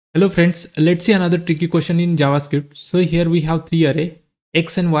Hello friends, let's see another tricky question in JavaScript. So here we have three array,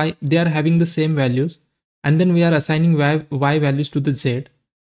 x and y, they are having the same values, and then we are assigning y values to the z.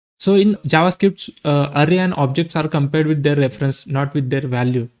 So in JavaScript, array and objects are compared with their reference, not with their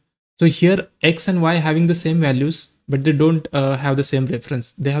value. So here x and y having the same values, but they don't have the same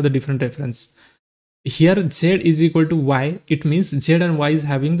reference. They have the different reference. Here z is equal to y. It means z and y is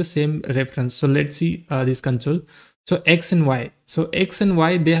having the same reference. So let's see this console. So x and y. So x and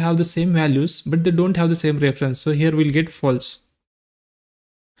y, they have the same values, but they don't have the same reference. So here we'll get false.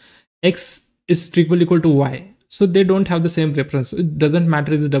 X is triple equal to y. So they don't have the same reference. It doesn't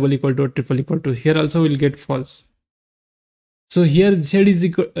matter is it double equal to or triple equal to. Here also we'll get false. So here z is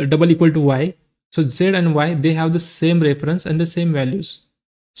double equal to y. So z and y, they have the same reference and the same values.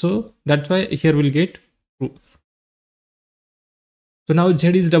 So that's why here we'll get true. So now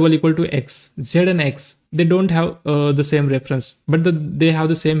z is double equal to x. Z and x, they don't have the same reference, but they have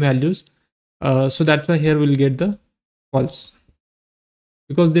the same values. So that's why here we'll get the false,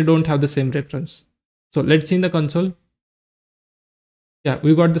 because they don't have the same reference. So let's see in the console. Yeah,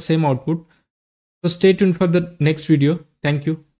 we got the same output. So stay tuned for the next video. Thank you.